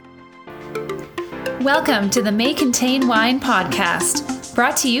Welcome to the May Contain Wine podcast,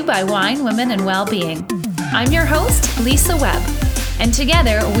 brought to you by Wine, Women, and Wellbeing. I'm your host, Lisa Webb, and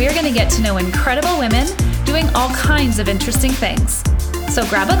together we're going to get to know incredible women doing all kinds of interesting things. So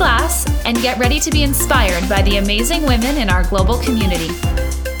grab a glass and get ready to be inspired by the amazing women in our global community.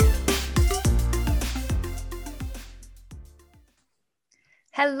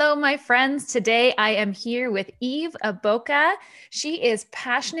 Hello, my friends. Today I am here with Eve Aboka. She is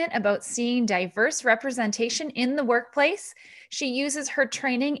passionate about seeing diverse representation in the workplace. She uses her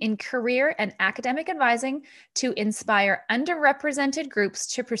training in career and academic advising to inspire underrepresented groups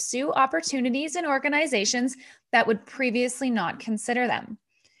to pursue opportunities in organizations that would previously not consider them.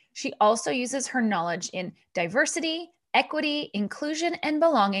 She also uses her knowledge in diversity, equity, inclusion, and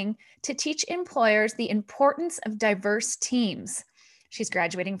belonging to teach employers the importance of diverse teams. She's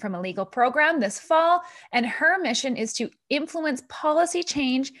graduating from a legal program this fall, and her mission is to influence policy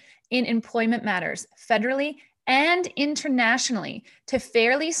change in employment matters, federally and internationally, to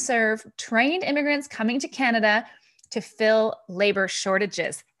fairly serve trained immigrants coming to Canada to fill labor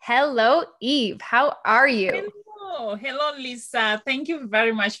shortages. Hello, Eve. How are you? Hello, Lisa. Thank you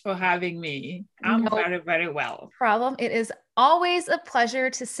very much for having me. I'm very, very well. Problem. It is always a pleasure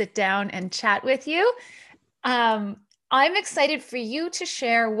to sit down and chat with you. I'm excited for you to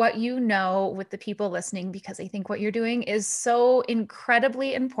share what you know with the people listening, because I think what you're doing is so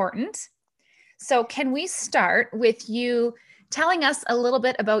incredibly important. So can we start with you telling us a little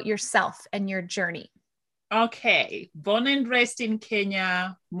bit about yourself and your journey? Okay. Born and raised in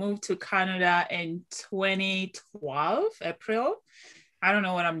Kenya, moved to Canada in 2012, April. I don't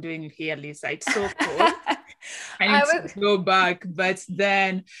know what I'm doing here, Lisa. It's so cool. I need to go back, but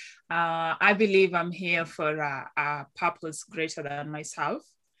then I believe I'm here for a purpose greater than myself.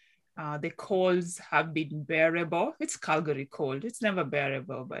 The colds have been bearable. It's Calgary cold. It's never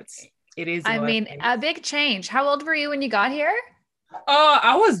bearable, but it is. I mean, a big change. How old were you when you got here? Oh,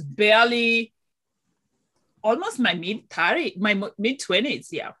 I was barely almost my mid-20s.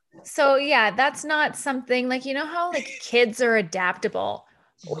 Yeah. So yeah, that's not something like, you know how like kids are adaptable.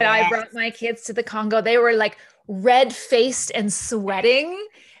 When I brought my kids to the Congo, they were like red-faced and sweating.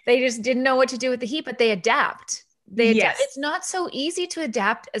 They just didn't know what to do with the heat, but they adapt. It's not so easy to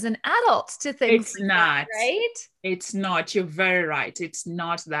adapt as an adult to things. It's not, right? It's not. You're very right. It's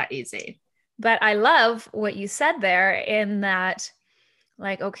not that easy. But I love what you said there in that,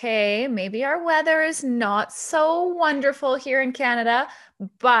 like, okay, maybe our weather is not so wonderful here in Canada,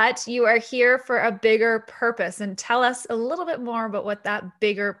 but you are here for a bigger purpose. And tell us a little bit more about what that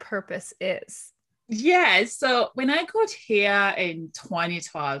bigger purpose is. Yeah, so when I got here in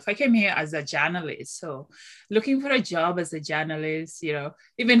 2012, I came here as a journalist. So looking for a job as a journalist,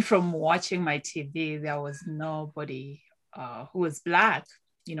 even from watching my TV, there was nobody who was Black,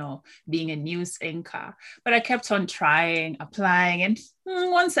 being a news anchor. But I kept on trying, applying. And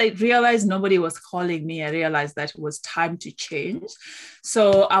once I realized nobody was calling me, I realized that it was time to change.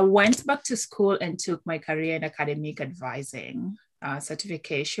 So I went back to school and took my career in academic advising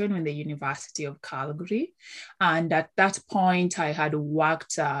certification in the University of Calgary. And at that point, I had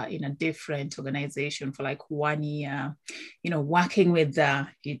worked in a different organization for like 1 year, working with the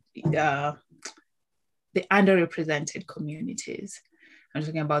underrepresented communities. I'm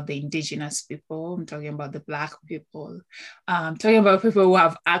talking about the Indigenous people. I'm talking about the Black people. I'm talking about people who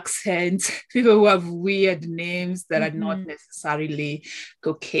have accents, people who have weird names that are not necessarily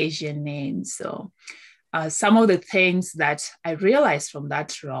Caucasian names. So some of the things that I realized from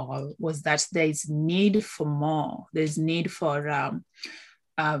that role was that there is need for more. There's need for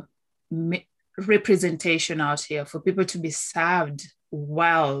representation out here, for people to be served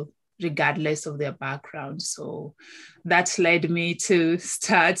well, regardless of their background. So that led me to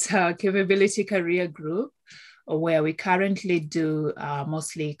start a Capability Career Group, where we currently do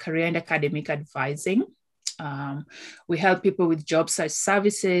mostly career and academic advising. We help people with job search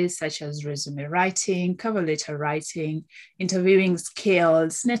services such as resume writing, cover letter writing, interviewing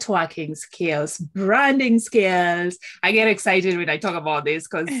skills, networking skills, branding skills. I get excited when I talk about this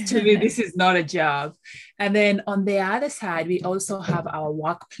because to me, this is not a job. And then on the other side, we also have our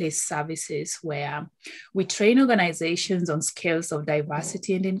workplace services where we train organizations on skills of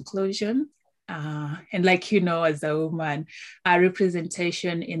diversity and inclusion. And like, as a woman, our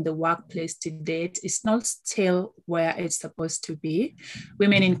representation in the workplace to date is not still where it's supposed to be.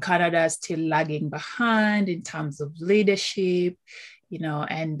 Women in Canada are still lagging behind in terms of leadership,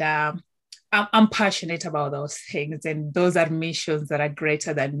 and I'm passionate about those things, and those are missions that are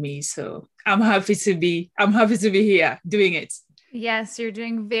greater than me. So I'm happy to be here doing it. Yes, you're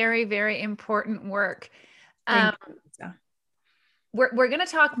doing very, very important work. we're going to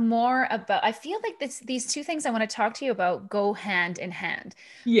talk more about, I feel like these two things I want to talk to you about go hand in hand,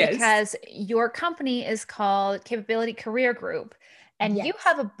 Yes. because your company is called Capability Career Group, and you Yes.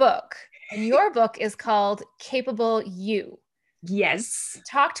 have a book, and your book is called Capable You. Yes.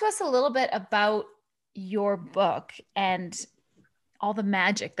 Talk to us a little bit about your book and all the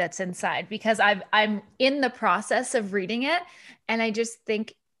magic that's inside, because I'm in the process of reading it, and I just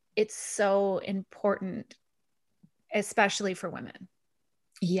think it's so important, especially for women.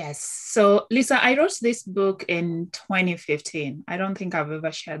 Yes. So, Lisa, I wrote this book in 2015. I don't think I've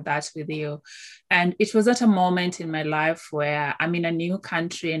ever shared that with you. And it was at a moment in my life where I'm in a new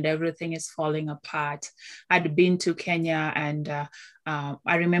country and everything is falling apart. I'd been to Kenya, and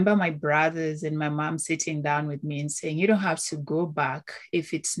I remember my brothers and my mom sitting down with me and saying, "You don't have to go back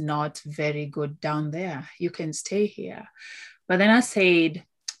if it's not very good down there. You can stay here." But then I said,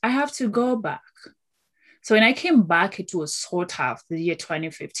 I have to go back. So when I came back, it was so tough, the year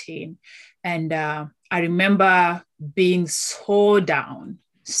 2015. And I remember being so down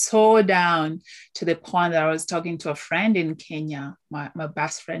to the point that I was talking to a friend in Kenya, my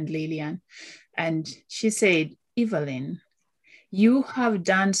best friend Lillian. And she said, "Evelyn, you have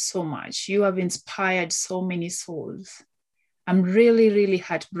done so much. You have inspired so many souls. I'm really, really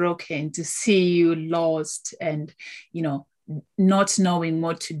heartbroken to see you lost and, not knowing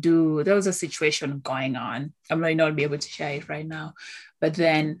what to do." There was a situation going on. I might not be able to share it right now. But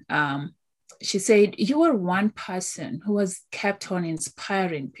then she said, "You are one person who has kept on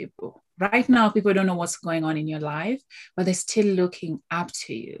inspiring people. Right now, people don't know what's going on in your life, but they're still looking up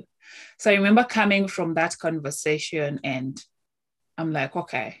to you." So I remember coming from that conversation, and I'm like,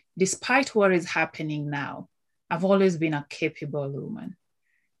 okay, despite what is happening now, I've always been a capable woman.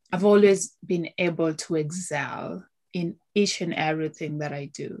 I've always been able to excel in each and everything that I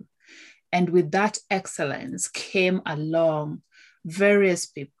do. And with that excellence came along various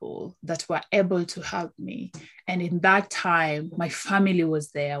people that were able to help me. And in that time, my family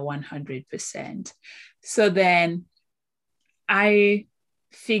was there 100%. So then I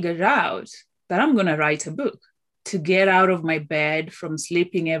figured out that I'm going to write a book to get out of my bed from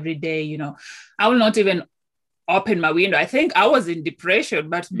sleeping every day. I will not even open my window. I think I was in depression,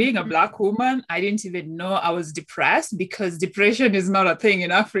 but being a Black woman, I didn't even know I was depressed, because depression is not a thing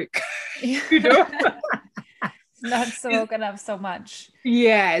in Africa. It's not spoken of so much.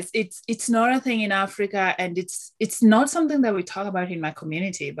 Yes, it's not a thing in Africa, and it's not something that we talk about in my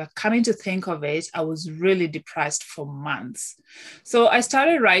community. But coming to think of it, I was really depressed for months. So I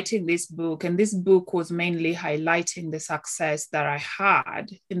started writing this book, and this book was mainly highlighting the success that I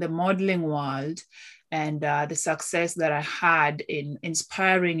had in the modeling world, and the success that I had in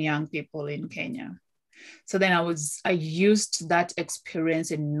inspiring young people in Kenya. So then I used that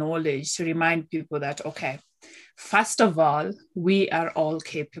experience and knowledge to remind people that, okay, first of all, we are all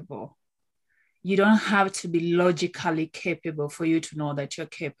capable. You don't have to be logically capable for you to know that you're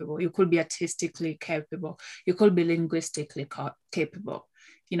capable. You could be artistically capable. You could be linguistically capable.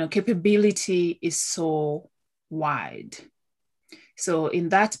 Capability is so wide. So in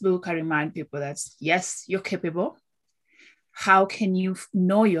that book, I remind people that, yes, you're capable. How can you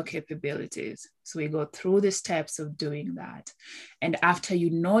know your capabilities? So we go through the steps of doing that. And after you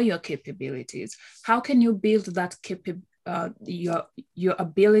know your capabilities, how can you build that your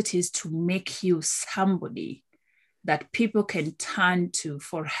abilities to make you somebody that people can turn to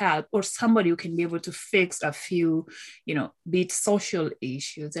for help, or somebody who can be able to fix a few, be it social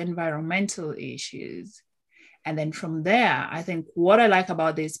issues, environmental issues. And then from there, I think what I like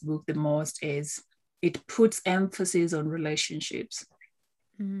about this book the most is it puts emphasis on relationships.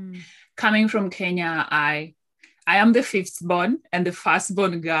 Coming from Kenya, I am the fifth born and the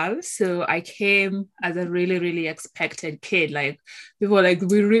firstborn girl. So I came as a really, really expected kid. Like people were like,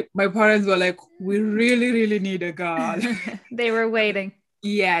 my parents were like, "We really, really need a girl." They were waiting.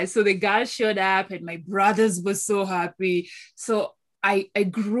 Yeah. So the girl showed up, and my brothers were so happy. So I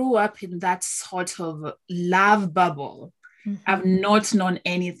grew up in that sort of love bubble. I've not known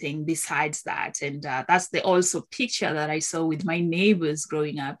anything besides that. And that's the also picture that I saw with my neighbors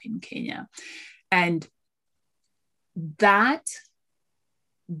growing up in Kenya. And that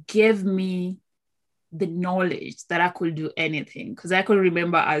gave me the knowledge that I could do anything. Because I could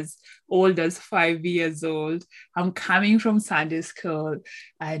remember as old as 5 years old, I'm coming from Sunday school,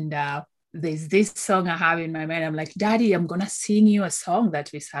 and there's this song I have in my mind. I'm like, "Daddy, I'm going to sing you a song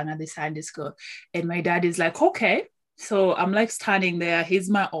that we sang at the Sunday school." And my dad is like, "Okay." So I'm like standing there, he's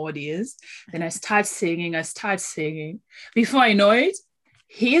my audience. Then I start singing. Before I know it,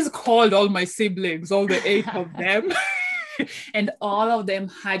 he's called all my siblings, all the 8 of them. And all of them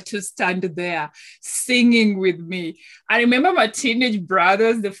had to stand there singing with me. I remember my teenage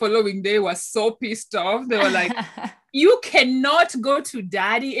brothers the following day were so pissed off. They were like, you cannot go to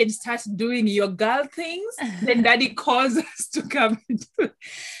daddy and start doing your girl things. Then daddy calls us to come and do it.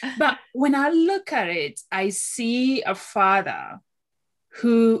 But when I look at it, I see a father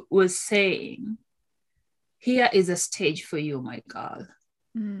who was saying, here is a stage for you, my girl.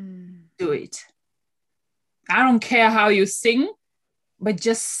 Do it. I don't care how you sing, but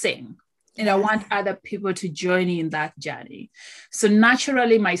just sing. And I want other people to join me in that journey. So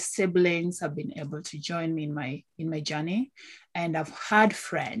naturally, my siblings have been able to join me in my journey. And I've had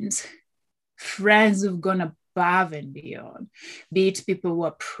friends who've gone above and beyond, be it people who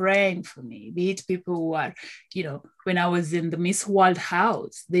are praying for me, be it people who are, when I was in the Miss World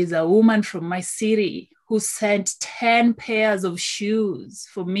house, there's a woman from my city who sent 10 pairs of shoes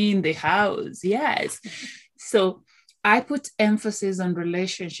for me in the house. Yes. So I put emphasis on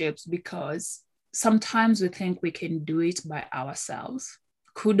relationships because sometimes we think we can do it by ourselves.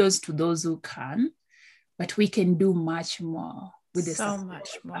 Kudos to those who can, but we can do much more with the so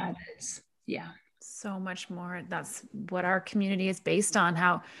much more. Others. Yeah. So much more. That's what our community is based on,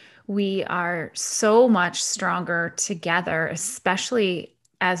 how we are so much stronger together, especially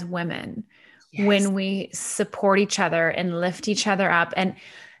as women, when we support each other and lift each other up. And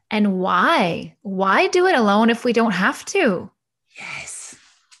why do it alone if we don't have to? Yes.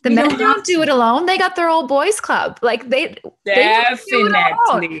 The men don't do it alone. They got their old boys club. Like they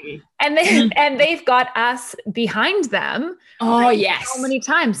definitely. And they've got us behind them. Oh, yes. So many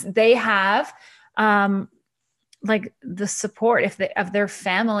times they have like the support of their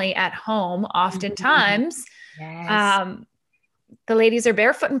family at home. Oftentimes, the ladies are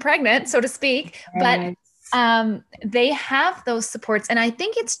barefoot and pregnant, so to speak, but they have those supports. And I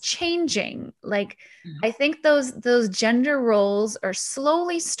think it's changing. Like, I think those gender roles are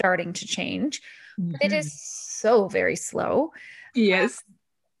slowly starting to change. But it is so very slow. Yes.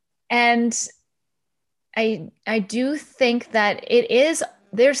 And I do think that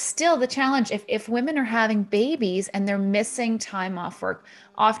there's still the challenge if women are having babies and they're missing time off work.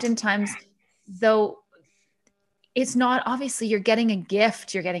 Oftentimes, though, it's not, obviously you're getting a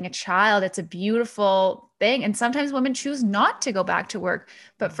gift, you're getting a child. It's a beautiful thing. And sometimes women choose not to go back to work,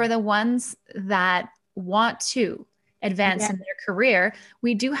 but for the ones that want to advance in their career,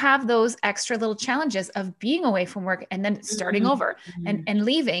 we do have those extra little challenges of being away from work and then starting over and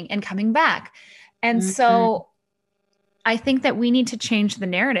leaving and coming back. And so I think that we need to change the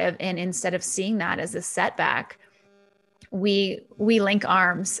narrative. And instead of seeing that as a setback, we link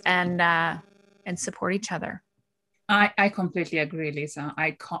arms and support each other. I completely agree, Lisa.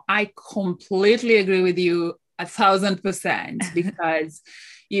 I completely agree with you 1,000% because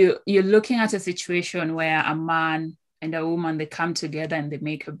you're looking at a situation where a man and a woman, they come together and they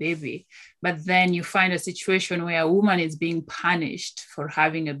make a baby. But then you find a situation where a woman is being punished for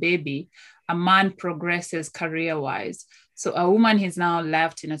having a baby. A man progresses career-wise. So a woman is now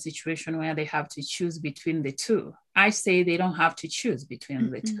left in a situation where they have to choose between the two. I say they don't have to choose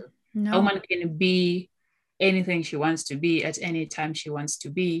between the two. No. A woman can be anything she wants to be at any time she wants to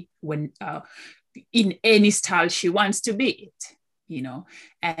be, when in any style she wants to be it,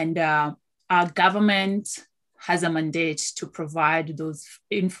 and our government has a mandate to provide those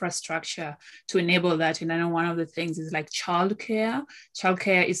infrastructure to enable that. And I know one of the things is like childcare.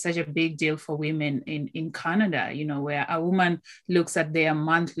 Childcare is such a big deal for women in Canada, where a woman looks at their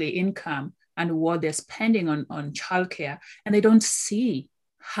monthly income and what they're spending on childcare, and they don't see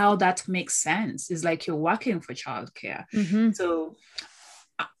how that makes sense. It's like you're working for childcare. So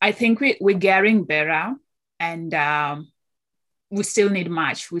I think we're getting better, and we still need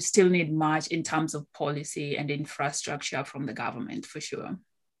much. We still need much in terms of policy and infrastructure from the government, for sure.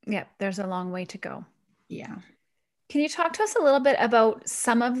 Yeah, there's a long way to go. Yeah. Can you talk to us a little bit about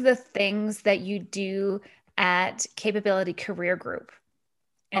some of the things that you do at Capability Career Group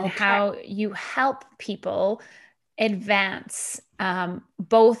and how you help people advance,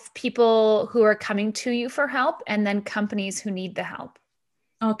 both people who are coming to you for help and then companies who need the help?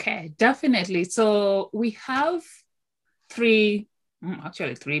 Okay, definitely. So we have four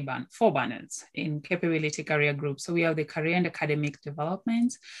banners in Capability Career Group. So we have the career and academic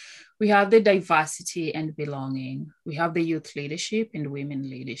development. We have the diversity and belonging. We have the youth leadership and women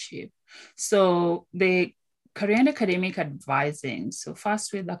leadership. So the career and academic advising. So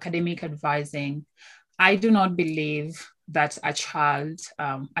first with academic advising, I do not believe that a child,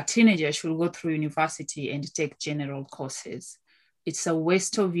 a teenager should go through university and take general courses. It's a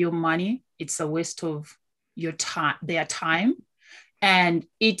waste of your money. It's a waste of your time, their time. And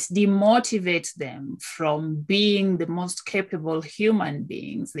it demotivates them from being the most capable human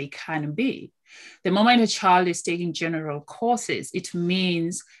beings they can be. The moment a child is taking general courses, it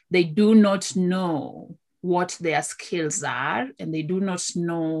means they do not know what their skills are, and they do not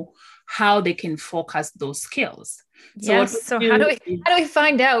know how they can focus those skills. Yes. So how do we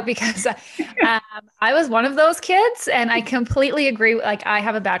find out? Because I was one of those kids, and I completely agree. Like, I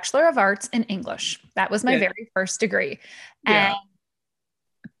have a Bachelor of Arts in English. That was my very first degree. And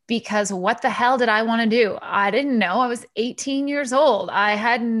because what the hell did I want to do? I didn't know. I was 18 years old. I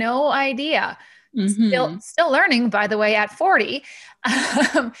had no idea. Still learning, by the way, at 40,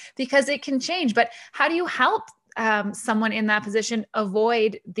 because it can change. But how do you help someone in that position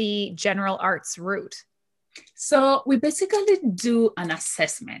avoid the general arts route? So we basically do an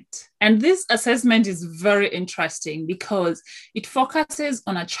assessment. And this assessment is very interesting because it focuses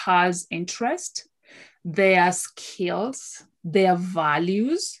on a child's interest, their skills, their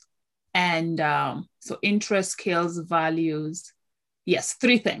values, and so interest, skills, values. Yes,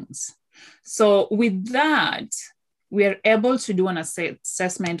 3 things. So with that, we are able to do an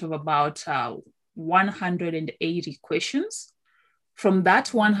assessment of about 180 questions. From that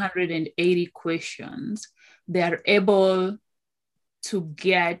 180 questions, they are able to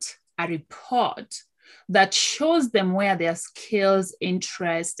get a report that shows them where their skills,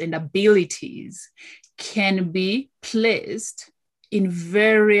 interests, and abilities can be placed in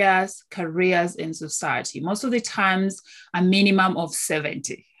various careers in society. Most of the times, a minimum of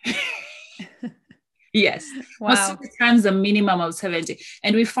 70. Yes. Wow. Most of the times, a minimum of 70.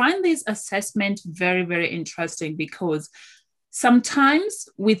 And we find this assessment very, very interesting because sometimes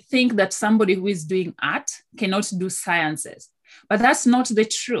we think that somebody who is doing art cannot do sciences, but that's not the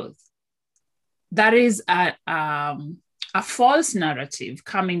truth. That is a false narrative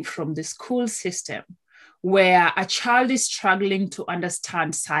coming from the school system, where a child is struggling to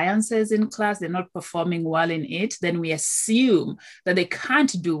understand sciences in class, they're not performing well in it, then we assume that they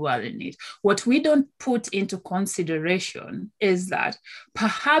can't do well in it. What we don't put into consideration is that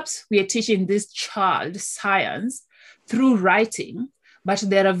perhaps we are teaching this child science through writing, but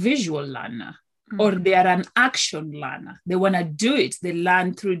they're a visual learner, or they're an action learner. They want to do it, they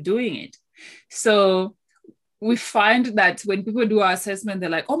learn through doing it. So we find that when people do our assessment, they're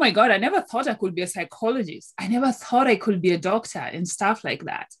like, oh my God, I never thought I could be a psychologist. I never thought I could be a doctor and stuff like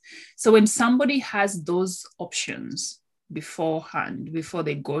that. So when somebody has those options beforehand, before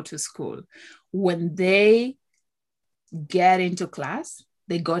they go to school, when they get into class,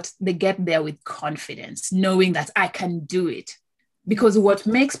 they get there with confidence, knowing that I can do it. Because what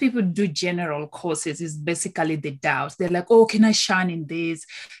makes people do general courses is basically the doubt. They're like, oh, can I shine in this?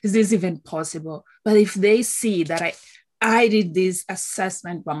 Is this even possible? But if they see that I did this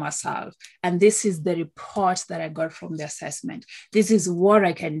assessment by myself, and this is the report that I got from the assessment, this is what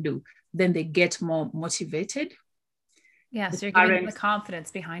I can do, then they get more motivated. Yeah, so you're giving them the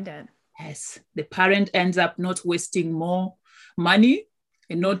confidence behind it. Yes, the parent ends up not wasting more money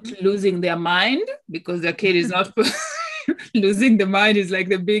and not losing their mind, because their kid is not... Losing the mind is like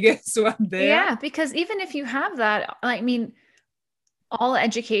the biggest one there. Yeah, because even if you have that, I mean, all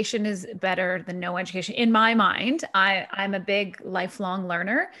education is better than no education. In my mind, I'm a big lifelong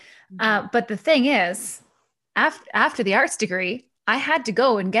learner. But the thing is, after the arts degree, I had to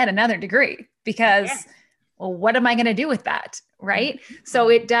go and get another degree because, well, what am I going to do with that? Right. So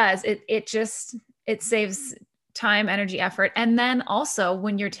it does, it saves time, energy, effort. And then also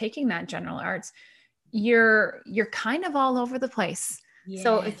when you're taking that general arts, you're kind of all over the place. Yes.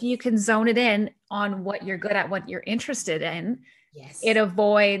 So if you can zone it in on what you're good at, what you're interested in, it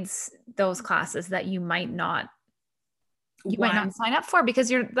avoids those classes that you might not sign up for because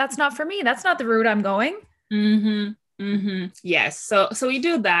that's not for me. That's not the route I'm going. Yes. So we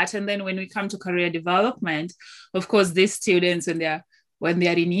do that. And then when we come to career development, of course, these students, when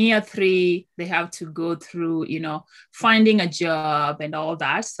they're in year 3, they have to go through, finding a job and all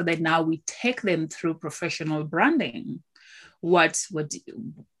that. So that now we take them through professional branding.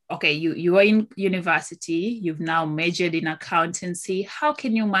 Okay, you are in university, you've now majored in accountancy. How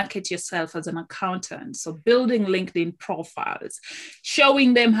can you market yourself as an accountant? So building LinkedIn profiles,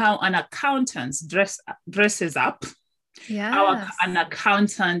 showing them how an accountant dresses up. Yeah. How an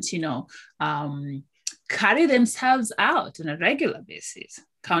accountant, carry themselves out on a regular basis.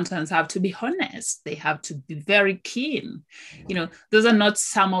 Accountants have to be honest. They have to be very keen. Those are not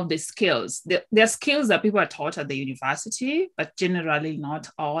some of the skills. They're skills that people are taught at the university, but generally not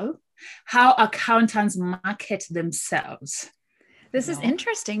all. How accountants market themselves. This is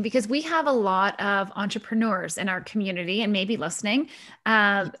interesting because we have a lot of entrepreneurs in our community and maybe listening.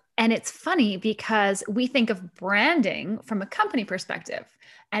 And it's funny because we think of branding from a company perspective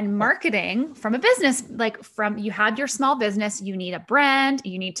and marketing from a business, like from you have your small business, you need a brand,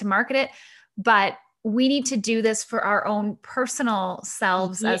 you need to market it, but we need to do this for our own personal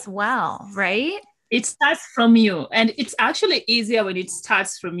selves as well, right? It starts from you, and it's actually easier when it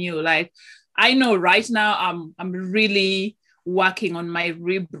starts from you. Like I know right now I'm really working on my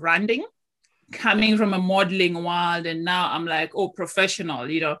rebranding, coming from a modeling world, and now I'm like, oh,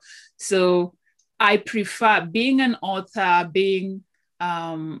 professional, So I prefer being an author, being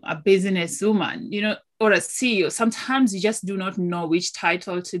a businesswoman, or a CEO. Sometimes you just do not know which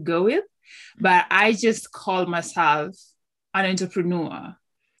title to go with, but I just call myself an entrepreneur.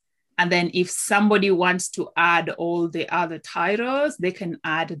 And then if somebody wants to add all the other titles, they can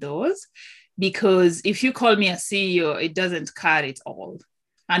add those. Because if you call me a CEO, it doesn't cut it all.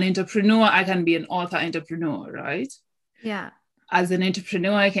 An entrepreneur, I can be an author entrepreneur, right? Yeah. As an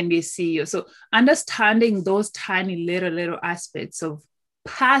entrepreneur, I can be a CEO. So understanding those tiny little aspects of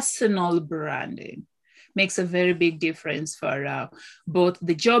personal branding makes a very big difference for both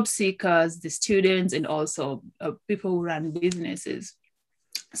the job seekers, the students, and also people who run businesses.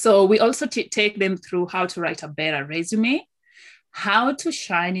 So we also take them through how to write a better resume, how to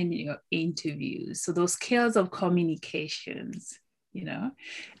shine in your interviews. So those skills of communications,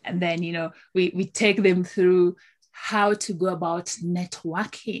 and then, we take them through how to go about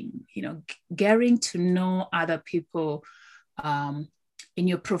networking, getting to know other people in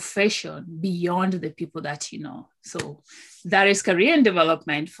your profession beyond the people that you know. So that is career and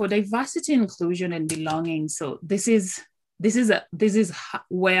development for diversity, inclusion, and belonging. So this is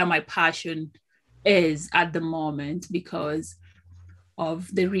where my passion is at the moment because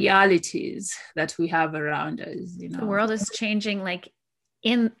of the realities that we have around us. The world is changing like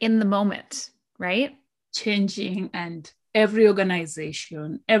in the moment, right? Changing, and every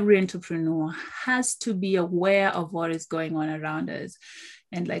organization, every entrepreneur has to be aware of what is going on around us.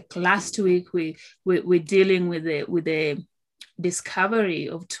 And like last week, we're dealing with the discovery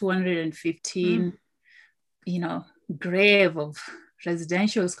of 215, grave of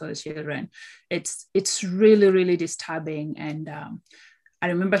residential school children. It's really, really disturbing. And I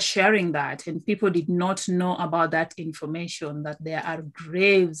remember sharing that, and people did not know about that information, that there are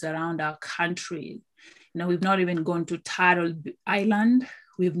graves around our country. We've not even gone to Turtle Island.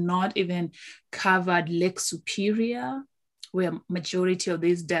 We've not even covered Lake Superior, where majority of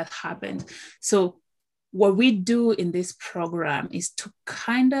these deaths happened. So what we do in this program is to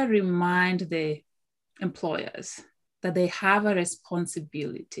kind of remind the employers that they have a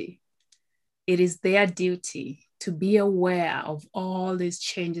responsibility. It is their duty to be aware of all these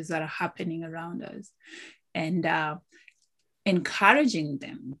changes that are happening around us, and encouraging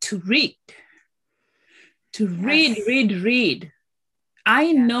them to read. Read.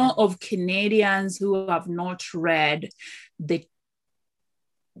 I know of Canadians who have not read the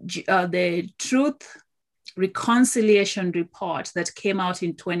Truth Reconciliation Report that came out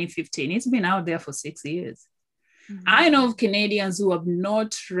in 2015. It's been out there for 6 years. Mm-hmm. I know of Canadians who have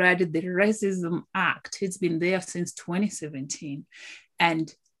not read the Racism Act. It's been there since 2017.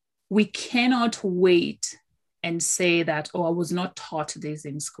 And we cannot wait and say that, oh, I was not taught this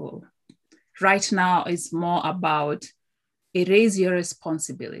in school. Right now, it's more about, it is your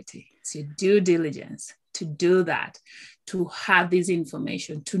responsibility. It's your due diligence to do that, to have this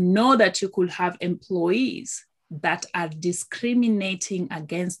information, to know that you could have employees that are discriminating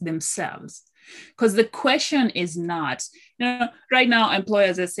against themselves. Because the question is not, right now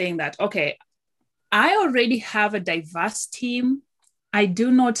employers are saying that, okay, I already have a diverse team. I do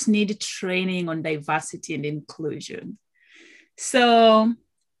not need training on diversity and inclusion. So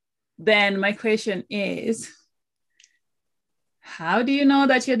then my question is, how do you know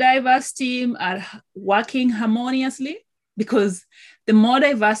that your diverse team are working harmoniously? Because the more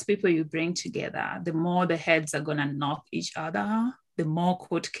diverse people you bring together, the more the heads are going to knock each other, the more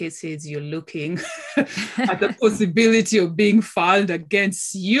court cases you're looking at the possibility of being filed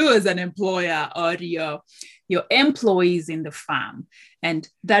against you as an employer or your employees in the firm. And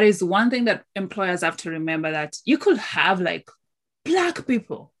that is one thing that employers have to remember, that you could have like Black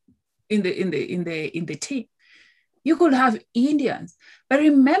people in the team. You could have Indians, but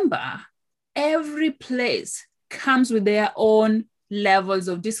remember, every place comes with their own levels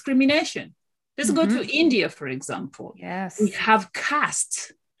of discrimination. Let's go to India, for example. Yes. We have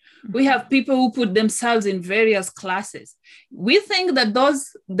castes. We have people who put themselves in various classes. We think that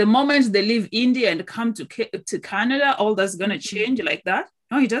the moment they leave India and come to Canada, all that's going to change like that.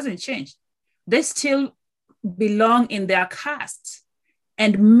 No, it doesn't change. They still belong in their castes.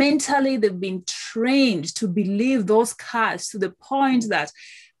 And mentally, they've been trained to believe those castes to the point that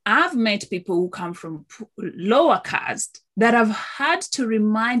I've met people who come from lower caste that have had to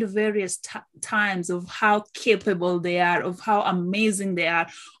remind various times of how capable they are, of how amazing they are,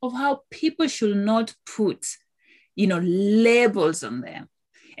 of how people should not put, labels on them.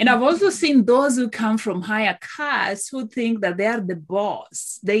 And I've also seen those who come from higher castes who think that they are the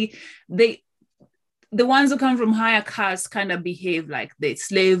boss. The ones who come from higher castes kind of behave like the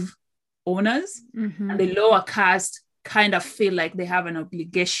slave owners, and the lower caste kind of feel like they have an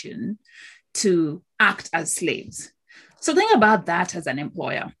obligation to act as slaves. So think about that as an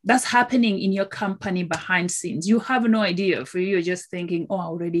employer. That's happening in your company behind scenes. You have no idea. For you, you're just thinking, oh, I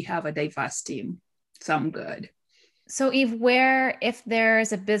already have a diverse team, so I'm good. So Eve, if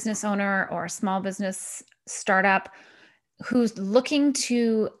there's a business owner or a small business startup who's looking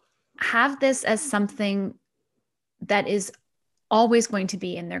to have this as something that is always going to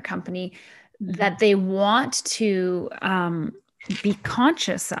be in their company, that they want to be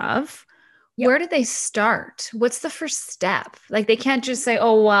conscious of, where do they start? What's the first step? Like, they can't just say,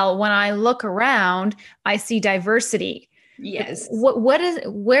 oh, well, when I look around, I see diversity. Yes.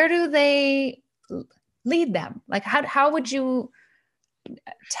 Where do they lead them? Like, how would you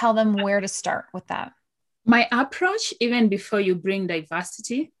tell them where to start with that? My approach, even before you bring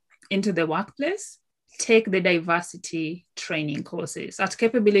diversity into the workplace, take the diversity training courses. At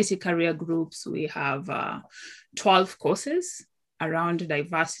Capability Career Groups, we have 12 courses around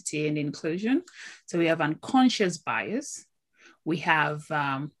diversity and inclusion. So we have unconscious bias. We have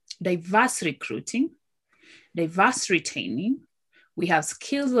diverse recruiting, diverse retaining. We have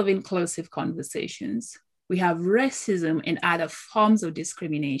skills of inclusive conversations. We have racism and other forms of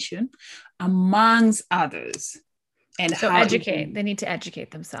discrimination, amongst others. And so they need to educate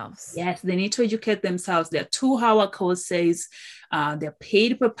themselves. Yes, they need to educate themselves. They're 2-hour courses. They're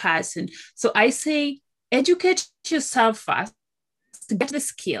paid per person. So I say, educate yourself first to get the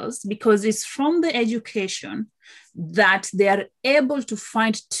skills, because it's from the education that they are able to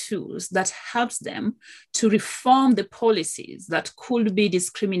find tools that helps them to reform the policies that could be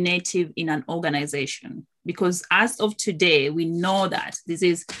discriminative in an organization. Because as of today, we know that this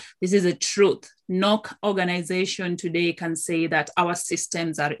is a truth. No organization today can say that our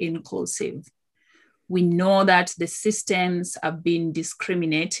systems are inclusive. We know that the systems have been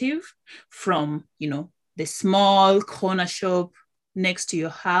discriminative from, the small corner shop next to your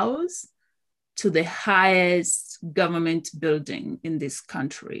house to the highest government building in this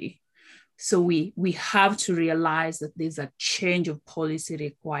country. So we have to realize that there's a change of policy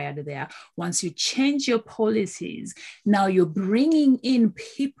required there. Once you change your policies, now you're bringing in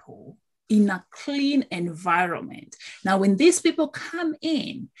people in a clean environment. Now, when these people come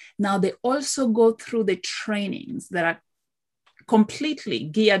in, now they also go through the trainings that are completely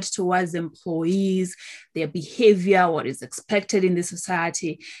geared towards employees, their behavior, what is expected in the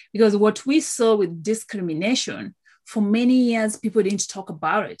society. Because what we saw with discrimination, for many years, people didn't talk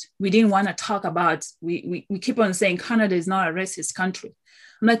about it. We didn't want to talk about, we keep on saying Canada is not a racist country.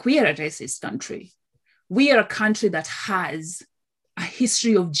 I'm like, we are a racist country. We are a country that has a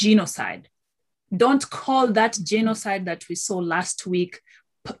history of genocide. Don't call that genocide that we saw last week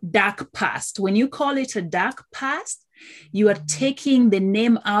dark past. When you call it a dark past, you are taking the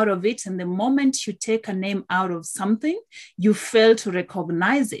name out of it. And the moment you take a name out of something, you fail to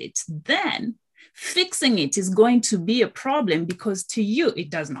recognize it. Then fixing it is going to be a problem, because to you, it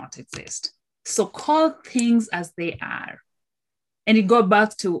does not exist. So call things as they are. And it goes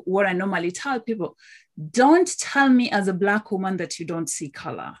back to what I normally tell people. Don't tell me as a Black woman that you don't see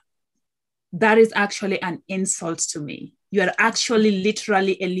color. That is actually an insult to me. You are actually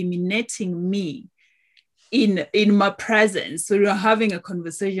literally eliminating me in my presence. So you're having a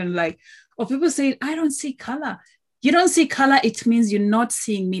conversation like, or people say, I don't see color. You don't see color, it means you're not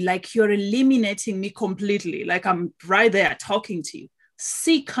seeing me, like you're eliminating me completely, like I'm right there talking to you.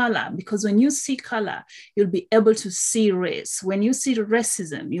 See color, because when you see color, you'll be able to see race. When you see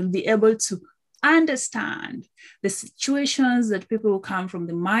racism, you'll be able to understand the situations that people who come from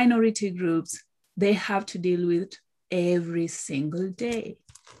the minority groups, they have to deal with every single day.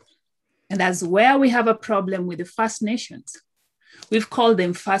 And that's where we have a problem with the First Nations. We've called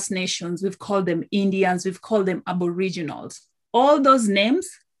them First Nations, we've called them Indians, we've called them Aboriginals. All those names,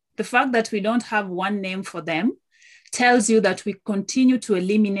 the fact that we don't have one name for them tells you that we continue to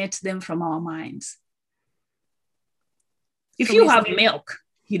eliminate them from our minds. If you have milk,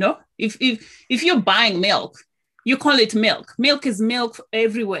 if you're buying milk, you call it milk. Milk is milk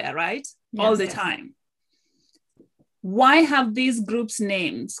everywhere, right? Yes, all the time. Why have these groups'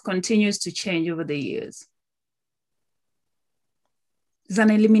 names continues to change over the years? It's an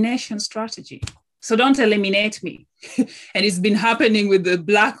elimination strategy. So don't eliminate me. And it's been happening with the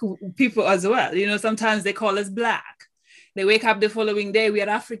Black people as well. You know, sometimes they call us Black. They wake up the following day, we are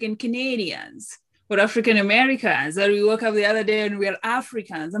African Canadians, or African Americans. Or we woke up the other day and we are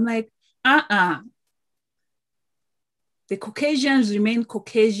Africans. I'm like, The Caucasians remain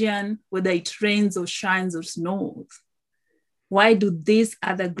Caucasian, whether it rains or shines or snows. Why do this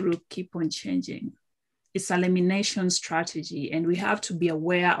other group keep on changing? It's an elimination strategy, and we have to be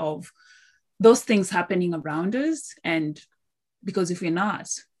aware of those things happening around us. And because if we're not,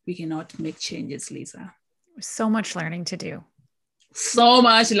 we cannot make changes, Lisa. So much learning to do. So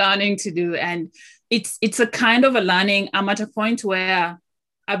much learning to do. And it's a kind of a learning. I'm at a point where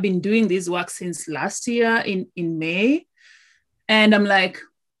I've been doing this work since last year in May. And I'm like,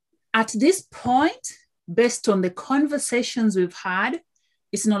 at this point, based on the conversations we've had,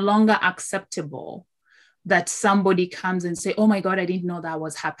 it's no longer acceptable that somebody comes and say, oh my God, I didn't know that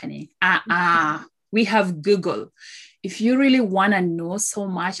was happening. We have Google. If you really want to know so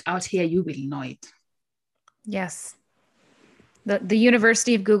much out here, you will know it. Yes. The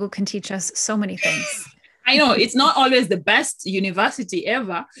University of Google can teach us so many things. I know it's not always the best university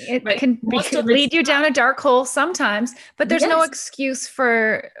ever. It can lead you down a dark hole sometimes, but there's no excuse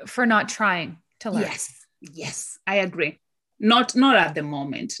for not trying to learn. Yes, I agree. Not at the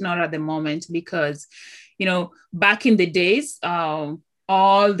moment, because, you know, back in the days,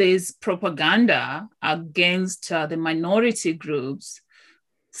 all this propaganda against the minority groups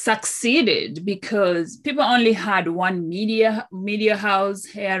succeeded because people only had one media house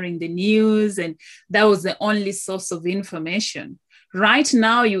hearing the news, and that was the only source of information. Right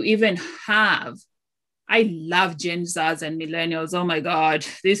now, you even have, I love Gen Zs and millennials. Oh my God,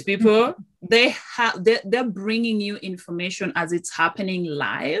 these people, they're bringing you information as it's happening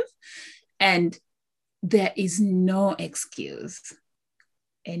live, and there is no excuse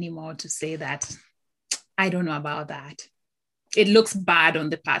anymore to say that, I don't know about that. It looks bad on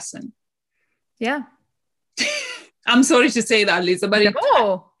the person. Yeah. I'm sorry to say that, Lisa, but it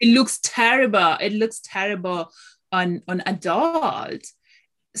looks terrible. It looks terrible on adults,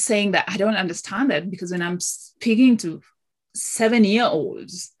 saying that I don't understand that, because when I'm speaking to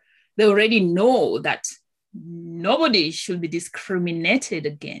 7-year-olds, they already know that nobody should be discriminated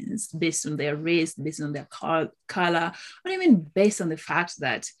against based on their race, based on their color, or even based on the fact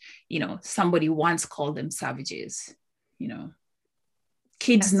that, you know, somebody once called them savages. You know,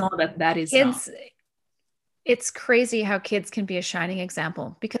 kids know that is kids. It's crazy how kids can be a shining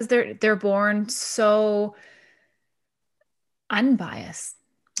example, because they're born so unbiased.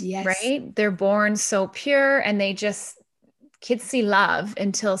 Yes. Right? They're born so pure, and kids see love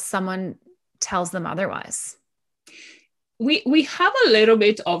until someone tells them otherwise. We have a little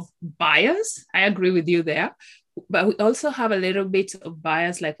bit of bias. I agree with you there, but we also have a little bit of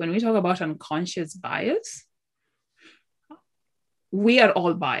bias. Like when we talk about unconscious bias, we are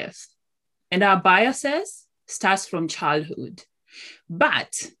all biased, and our biases starts from childhood.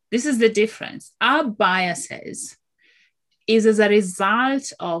 But this is the difference. Our biases is as a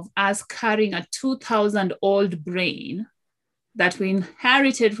result of us carrying a 2,000-old brain that we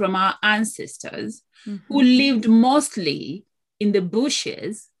inherited from our ancestors, who lived mostly in the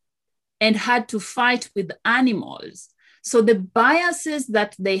bushes and had to fight with animals. So the biases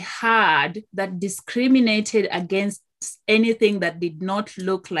that they had that discriminated against anything that did not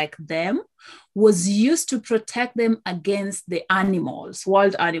look like them was used to protect them against the animals,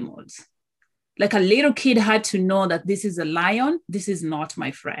 wild animals. Like a little kid had to know that this is a lion, this is not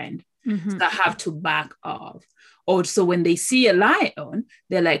my friend. So I have to back off. Or so when they see a lion,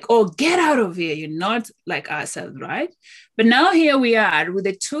 they're like, oh, get out of here. You're not like ourselves, right? But now here we are with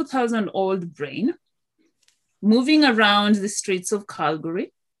a 2,000-old brain moving around the streets of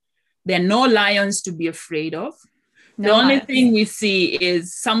Calgary. There are no lions to be afraid of. The only thing we see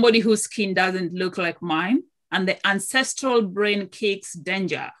is somebody whose skin doesn't look like mine, and the ancestral brain kicks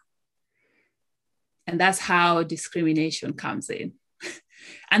danger. And that's how discrimination comes in.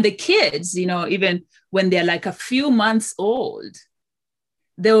 And the kids, you know, even when they're like a few months old,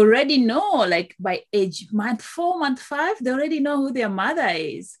 they already know, like by month 4, month 5, they already know who their mother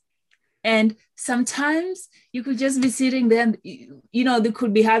is. And sometimes you could just be sitting there and, you know, they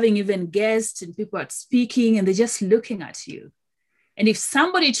could be having even guests and people are speaking and they're just looking at you. And if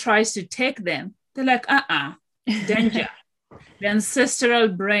somebody tries to take them, they're like, danger. The ancestral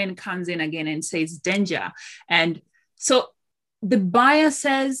brain comes in again and says danger. And so the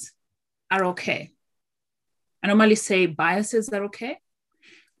biases are okay. I normally say biases are okay.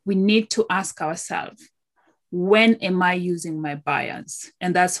 We need to ask ourselves, when am I using my bias?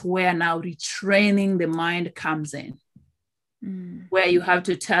 And that's where now retraining the mind comes in. where you have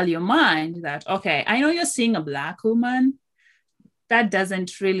to tell your mind that, okay, I know you're seeing a Black woman. That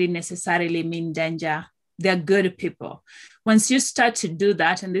doesn't really necessarily mean danger. They're good people. Once you start to do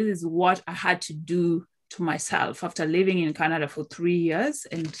that, and this is what I had to do to myself after living in Canada for 3 years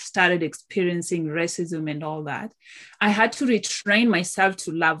and started experiencing racism and all that, I had to retrain myself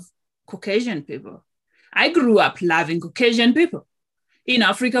to love Caucasian people. I grew up loving Caucasian people. In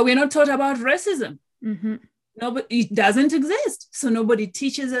Africa, we're not taught about racism. Mm-hmm. Nobody, it doesn't exist. So nobody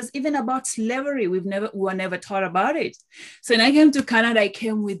teaches us even about slavery. We were never taught about it. So when I came to Canada, I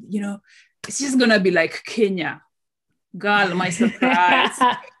came with, it's just going to be like Kenya. Girl, my surprise.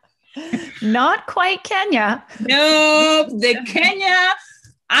 Not quite Kenya. No, the Kenya.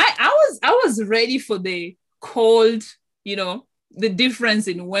 I was ready for the cold, the difference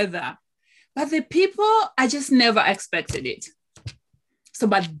in weather. But the people, I just never expected it. So,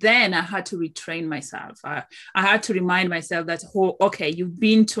 but then I had to retrain myself. I had to remind myself that, okay, you've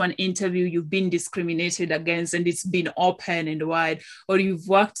been to an interview, you've been discriminated against, and it's been open and wide, or you've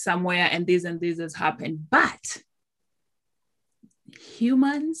worked somewhere and this has happened. But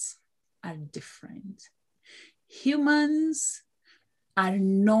humans are different. Humans are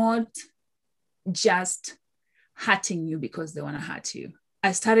not just hurting you because they want to hurt you.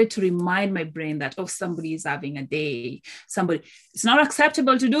 I started to remind my brain that, somebody is having a day. It's not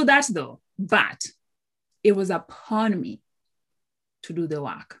acceptable to do that though, but it was upon me to do the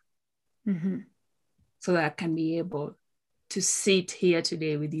work so that I can be able to sit here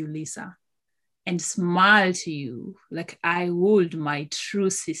today with you, Lisa, and smile to you like I would my true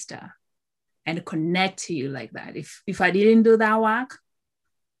sister and connect to you like that. If I didn't do that work,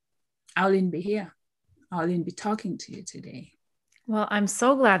 I wouldn't be here. I wouldn't be talking to you today. Well, I'm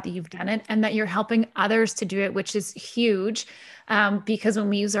so glad that you've done it and that you're helping others to do it, which is huge, because when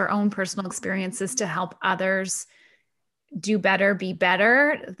we use our own personal experiences to help others do better, be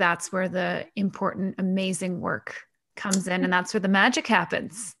better, that's where the important, amazing work comes in. And that's where the magic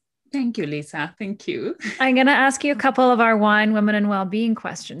happens. Thank you, Lisa. Thank you. I'm going to ask you a couple of our wine, women, and well-being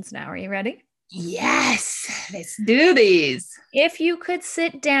questions now. Are you ready? Yes, let's do this. If you could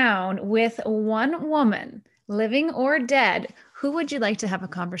sit down with one woman, living or dead, who would you like to have a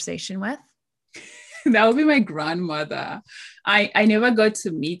conversation with? That would be my grandmother. I never got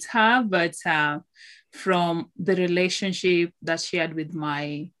to meet her, but from the relationship that she had with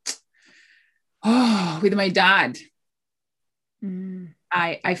my dad,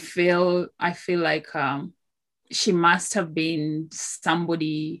 I feel like she must have been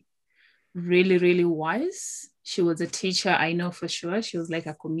somebody really, really wise. She was a teacher, I know for sure. She was like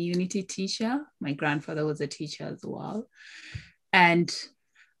a community teacher. My grandfather was a teacher as well. And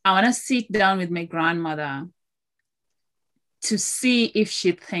I want to sit down with my grandmother to see if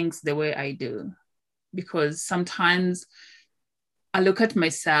she thinks the way I do. Because sometimes I look at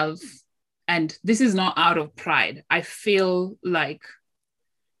myself, and this is not out of pride. I feel like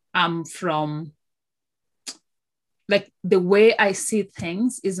I'm from, like, the way I see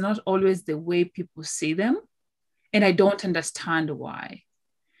things is not always the way people see them. And I don't understand why.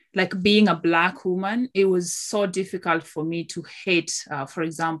 Like being a Black woman, it was so difficult for me to hate, for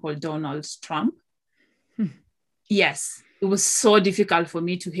example, Donald Trump. Yes, it was so difficult for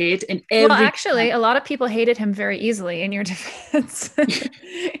me to hate. And actually, a lot of people hated him very easily in your defense.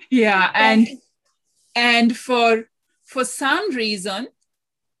 Yeah, and for some reason,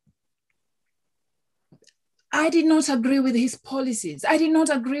 I did not agree with his policies. I did not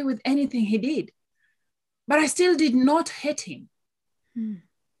agree with anything he did, but I still did not hate him.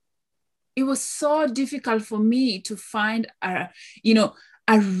 It was so difficult for me to find a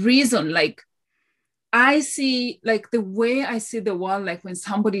reason. Like I see, like the way I see the world, like when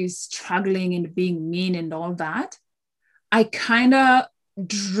somebody is struggling and being mean and all that, I kind of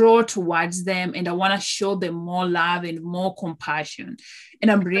draw towards them and I want to show them more love and more compassion. And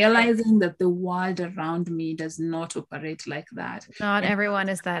I'm realizing that the world around me does not operate like that. Not everyone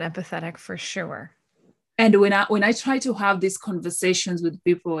is that empathetic, for sure. And when I try to have these conversations with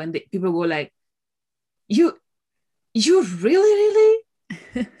people and people go like, you really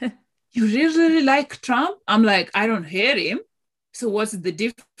you really like Trump? I'm like, I don't hate him. So what's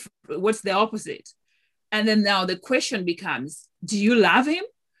the opposite? And then now the question becomes, do you love him?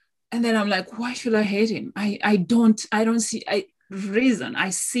 And then I'm like, why should I hate him? I don't see a reason.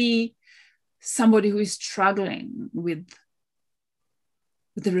 I see somebody who is struggling with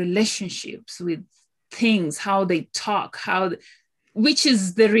the relationships, with things, how they talk, which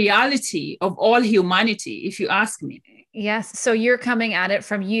is the reality of all humanity, if you ask me. Yes. So you're coming at it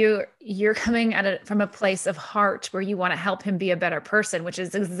you're coming at it from a place of heart where you want to help him be a better person, which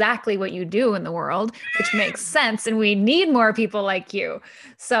is exactly what you do in the world, which makes sense. And we need more people like you.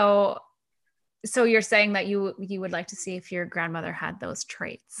 So you're saying that you would like to see if your grandmother had those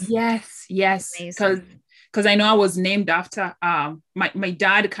traits. Yes. Because I know I was named after my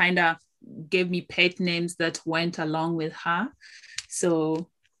dad kind of gave me pet names that went along with her. So,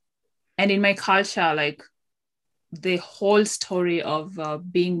 and in my culture, like the whole story of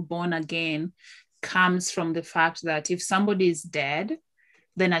being born again comes from the fact that if somebody is dead,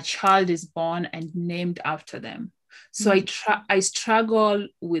 then a child is born and named after them. So I struggle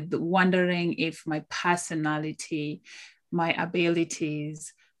with wondering if my personality, my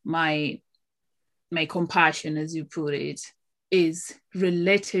abilities, my compassion, as you put it, is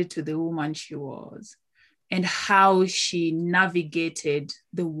related to the woman she was and how she navigated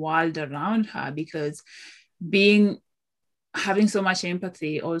the world around her, because having so much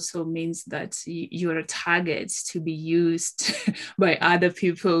empathy also means that you're a target to be used by other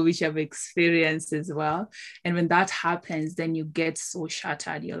people which have experience as well. And when that happens, then you get so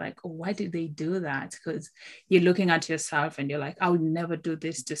shattered. You're like, oh, why did they do that? Because you're looking at yourself and you're like, I would never do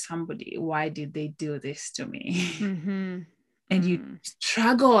this to somebody. Why did they do this to me? Mm-hmm. And you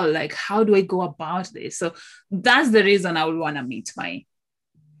struggle, like, how do I go about this? So that's the reason I would want to meet my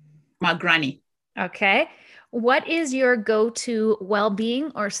granny. Okay. What is your go-to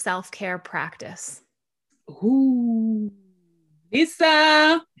well-being or self-care practice? Ooh,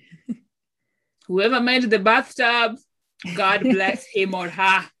 Lisa, whoever made the bathtub, God bless him or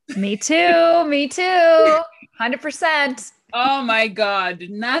her. Me too. 100%. Oh my God.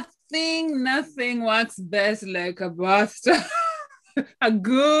 Nothing works best like a bathtub. A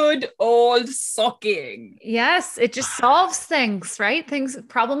good old soaking. Yes, it just solves things, right?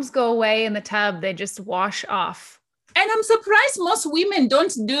 Problems go away in the tub. They just wash off. And I'm surprised most women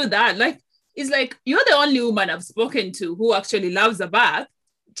don't do that. Like, it's like, you're the only woman I've spoken to who actually loves a bath.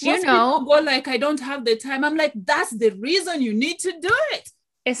 Do you know? People go like, I don't have the time. I'm like, that's the reason you need to do it.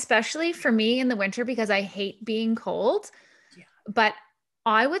 Especially for me in the winter, because I hate being cold. Yeah. But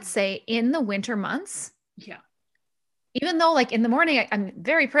I would say in the winter months, yeah, even though like in the morning, I'm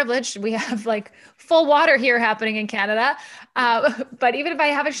very privileged. We have like full water here happening in Canada. But even if I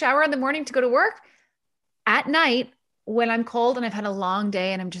have a shower in the morning to go to work, at night when I'm cold and I've had a long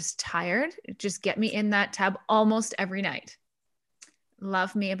day and I'm just tired, just get me in that tub almost every night.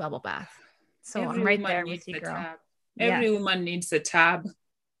 Love me a bubble bath. So I'm right there with you, girl. Every woman needs a tub.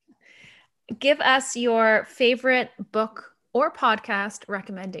 Give us your favorite book or podcast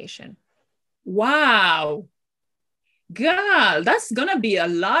recommendation. Wow. Girl, that's gonna be a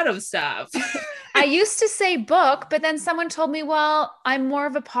lot of stuff. I used to say book, but then someone told me, well, I'm more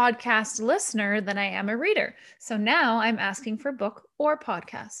of a podcast listener than I am a reader. So now I'm asking for book or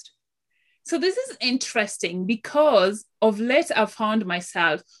podcast. So this is interesting because of late I've found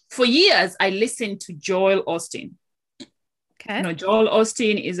myself, for years, I listened to Joel Osteen. Okay. You know, Joel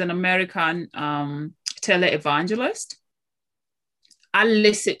Osteen is an American televangelist. I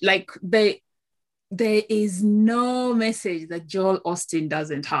listen, like there is no message that Joel Osteen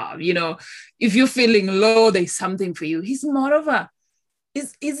doesn't have. You know, if you're feeling low, there's something for you. He's more of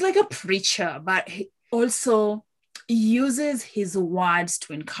he's like a preacher, but he also uses his words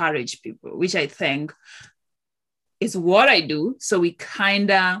to encourage people, which I think is what I do. So we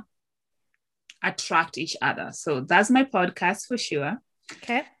kind of attract each other. So that's my podcast for sure.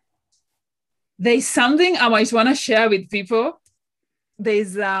 Okay. There's something I might want to share with people.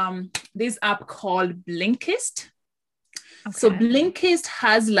 There's this app called Blinkist. Okay. So Blinkist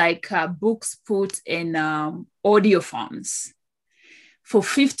has like books put in audio forms. For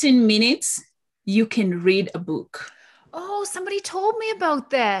 15 minutes, you can read a book. Oh, somebody told me about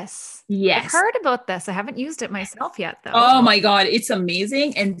this. Yes. I've heard about this. I haven't used it myself yet, though. Oh my God, it's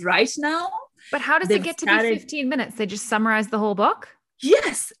amazing. And right now. But how does it get to be 15 minutes? They just summarize the whole book?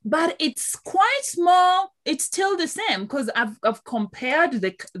 Yes, but it's quite small. It's still the same because I've compared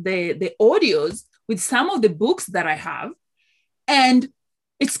the audios with some of the books that I have, and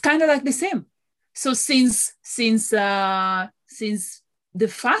it's kind of like the same. So since the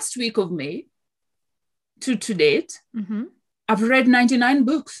first week of May to date, I've read 99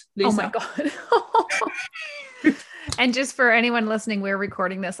 books, Lisa. Oh my God. And just for anyone listening, we're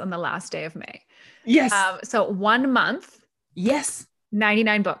recording this on the last day of May. Yes. So 1 month. Yes.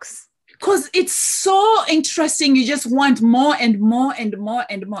 99 books. Because it's so interesting. You just want more and more and more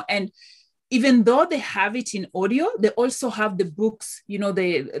and more. And even though they have it in audio, they also have the books. You know,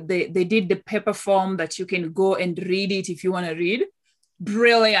 they did the paper form that you can go and read it if you want to read.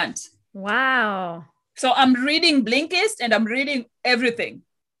 Brilliant. Wow. So I'm reading Blinkist and I'm reading everything.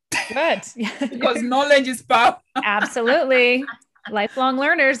 Good. Because knowledge is power. Absolutely. Lifelong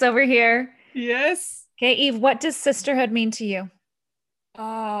learners over here. Yes. Okay, Eve, what does sisterhood mean to you?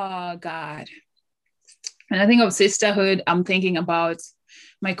 Oh, God. When I think of sisterhood, I'm thinking about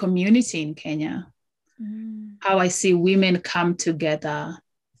my community in Kenya, how I see women come together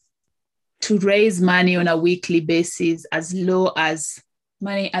to raise money on a weekly basis, as low as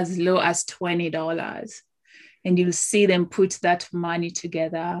 $20. And you'll see them put that money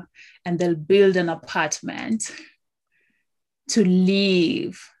together and they'll build an apartment to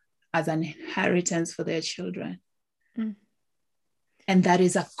leave as an inheritance for their children. And that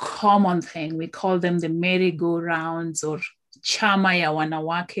is a common thing. We call them the merry-go-rounds, or chama ya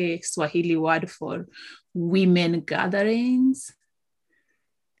wanawake, Swahili word for women gatherings.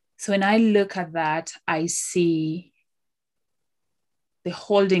 So when I look at that, I see the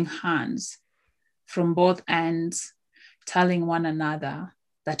holding hands from both ends, telling one another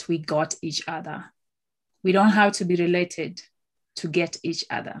that we got each other. We don't have to be related to get each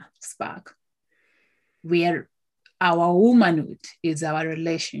other back. Our womanhood is our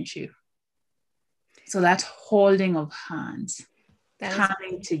relationship. So that holding of hands,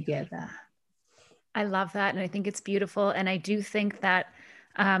 coming together. I love that. And I think it's beautiful. And I do think that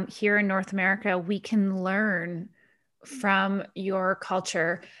here in North America, we can learn from your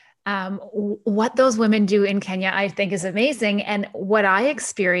culture. What those women do in Kenya, I think is amazing. And what I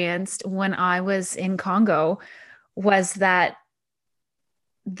experienced when I was in Congo was that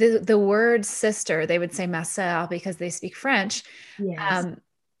the word sister, they would say ma sœur because they speak French. Yes.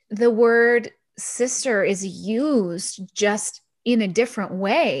 The word sister is used just in a different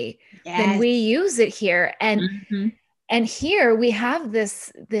way than we use it here. And and here we have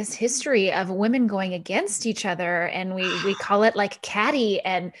this history of women going against each other, and we call it like catty,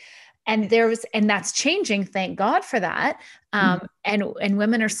 and that's changing, thank God for that. And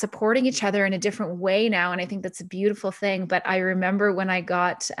women are supporting each other in a different way now, and I think that's a beautiful thing. But I remember when I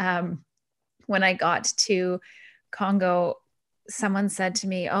got to Congo, someone said to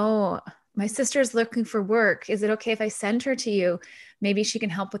me, "Oh, my sister's looking for work. Is it okay if I send her to you? Maybe she can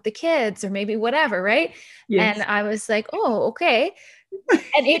help with the kids, or maybe whatever," right? Yes. And I was like, "Oh, okay."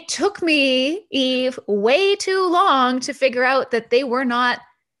 And it took me, Eve, way too long to figure out that they were not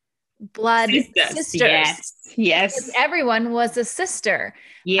blood sisters. Yes. Everyone was a sister.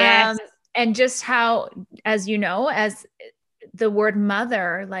 Yes. And just how, as you know, as the word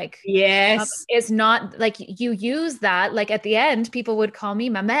mother, like, is not like you use that, like at the end, people would call me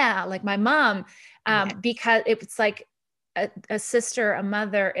mama, like my mom, because it's like a sister, a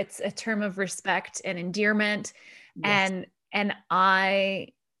mother, it's a term of respect and endearment. And I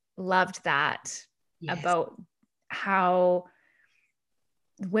loved that about how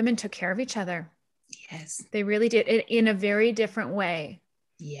women took care of each other. Yes. They really did, in a very different way.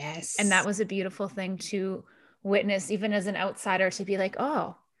 Yes. And that was a beautiful thing to witness, even as an outsider, to be like,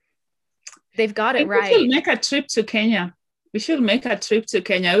 oh, they've got it right. We should make a trip to Kenya.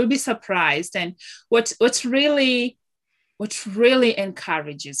 We'll be surprised. And what really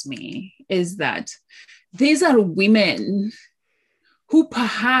encourages me is that these are women who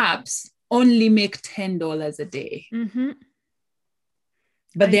perhaps only make $10 a day.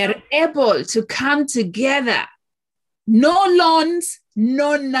 But they are able to come together, no loans,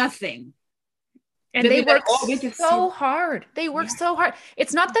 no nothing. And they work so hard. They work so hard.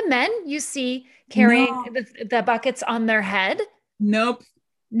 It's not the men you see carrying the buckets on their head. Nope.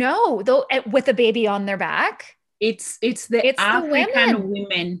 No, though, with a baby on their back. It's the African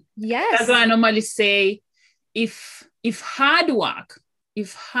women. Yes. That's why I normally say, if hard work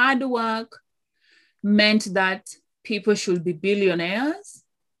meant that people should be billionaires,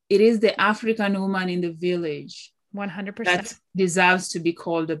 it is the African woman in the village 100% that deserves to be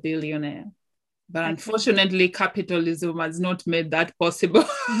called a billionaire. But unfortunately, capitalism has not made that possible.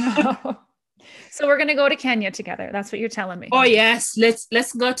 No. So we're going to go to Kenya together. That's what you're telling me. Oh yes,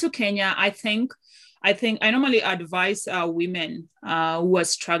 let's go to Kenya. I think I normally advise women who are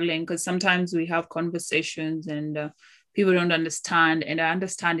struggling, because sometimes we have conversations and people don't understand, and I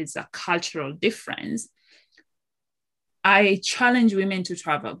understand it's a cultural difference. I challenge women to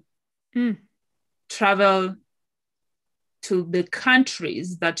travel. Travel to the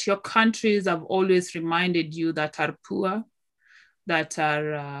countries that your countries have always reminded you that are poor, that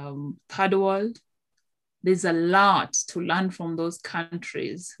are third world. There's a lot to learn from those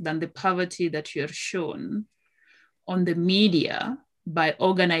countries than the poverty that you're shown on the media by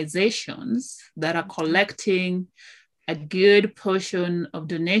organizations that are collecting a good portion of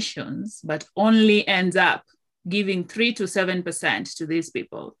donations, but only ends up giving 3 to 7% to these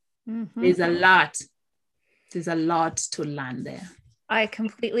people. Mm-hmm. There's a lot to learn there. I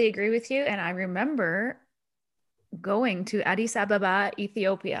completely agree with you. And I remember going to Addis Ababa,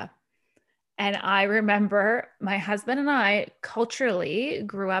 Ethiopia. And I remember my husband and I culturally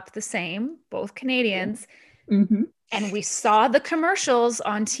grew up the same, both Canadians. Mm-hmm. And we saw the commercials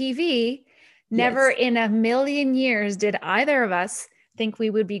on TV. Never in a million years did either of us think we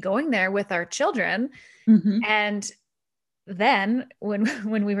would be going there with our children. Mm-hmm. And then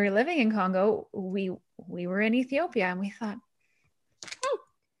when we were living in Congo, we were in Ethiopia and we thought,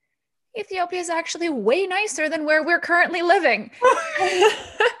 Ethiopia is actually way nicer than where we're currently living.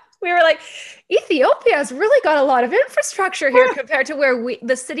 We were like, Ethiopia has really got a lot of infrastructure here compared to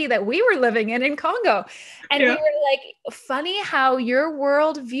the city that we were living in Congo. And we were like, funny how your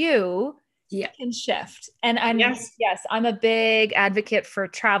worldview can shift. And yes, I'm a big advocate for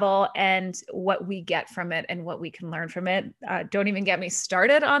travel and what we get from it and what we can learn from it. Don't even get me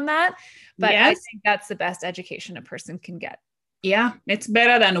started on that. But I think that's the best education a person can get. Yeah, it's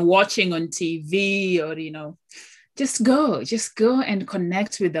better than watching on TV or, just go and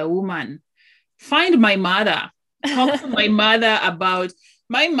connect with a woman. Find my mother. Talk to my mother about,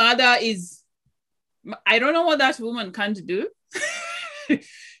 my mother is, I don't know what that woman can't do.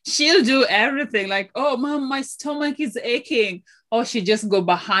 She'll do everything like, oh, Mom, my stomach is aching. Or she just go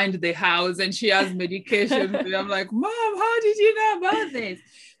behind the house and she has medication. I'm like, Mom, how did you know about this?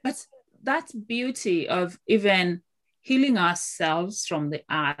 But that's beauty of even healing ourselves from the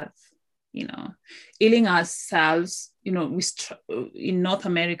earth, healing ourselves, in North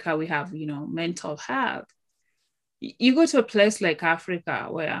America, we have, mental health. You go to a place like Africa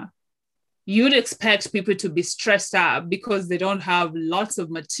where you'd expect people to be stressed out because they don't have lots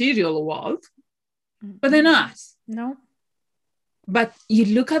of material wealth, but they're not. No. But you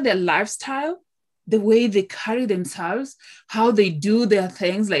look at their lifestyle, the way they carry themselves, how they do their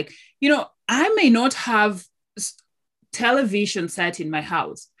things. Like, I may not have television set in my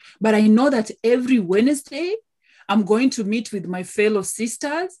house, but I know that every Wednesday I'm going to meet with my fellow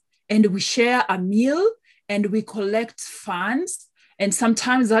sisters and we share a meal and we collect funds. And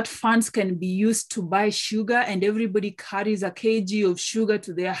sometimes that funds can be used to buy sugar and everybody carries a kg of sugar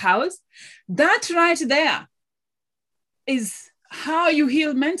to their house. That right there is how you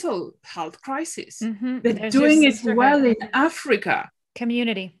heal mental health crisis. Mm-hmm. They're doing it well in Africa.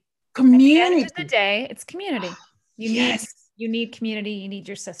 Community. At the end of the day, it's community. You need community. You need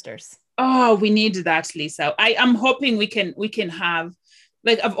your sisters. Oh, we need that, Lisa. I'm hoping we can have,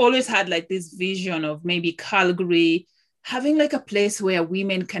 like, I've always had like this vision of maybe Calgary having like a place where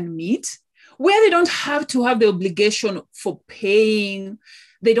women can meet, where they don't have to have the obligation for paying.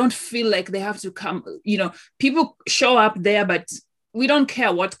 They don't feel like they have to come, people show up there, but we don't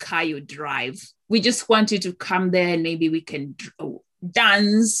care what car you drive. We just want you to come there and maybe we can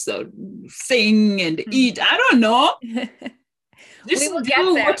dance or sing and eat. I don't know. Just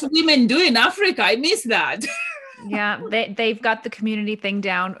do what women do in Africa. I miss that. Yeah, they've got the community thing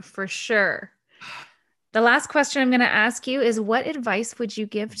down for sure. The last question I'm going to ask you is, what advice would you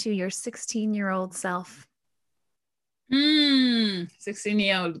give to your 16-year-old self?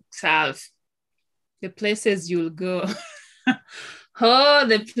 16-year-old self. The places you'll go. Oh,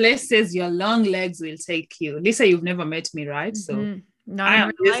 the places your long legs will take you. Lisa, you've never met me, right? So I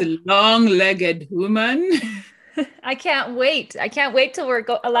am this long-legged woman. I can't wait. I can't wait till we're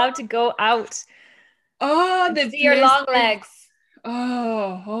allowed to go out. Oh, see your long legs.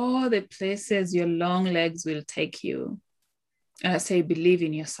 Oh, the places your long legs will take you. And I say, believe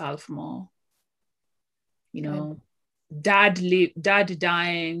in yourself more. Dad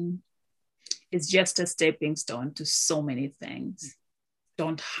dying is just a stepping stone to so many things.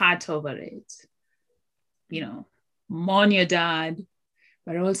 Don't hurt over it. Mourn your dad,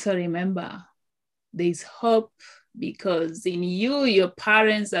 but also remember there's hope, because in you, your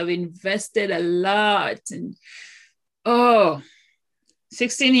parents have invested a lot. And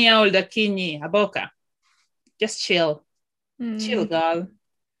 16-year-old Akinyi Aboka, just chill. Chill, girl.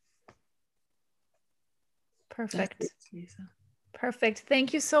 Perfect. Perfect.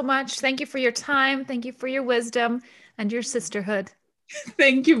 Thank you so much. Thank you for your time. Thank you for your wisdom and your sisterhood.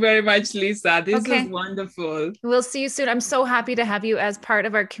 Thank you very much, Lisa. This is wonderful. We'll see you soon. I'm so happy to have you as part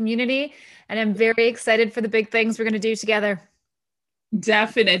of our community, and I'm very excited for the big things we're going to do together.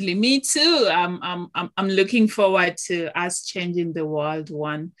 Definitely. Me too. I'm looking forward to us changing the world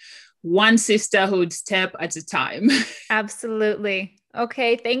one sisterhood step at a time. Absolutely.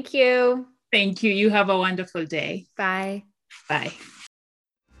 Okay. Thank you. Thank you. You have a wonderful day. Bye. Bye.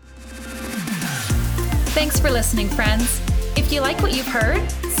 Thanks for listening, friends. If you like what you've heard,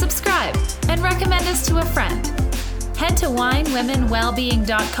 subscribe, and recommend us to a friend. Head to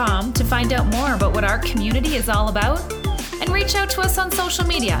winewomenwellbeing.com to find out more about what our community is all about, and reach out to us on social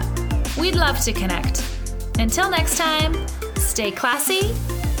media. We'd love to connect. Until next time, stay classy,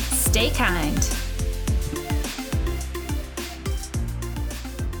 stay kind.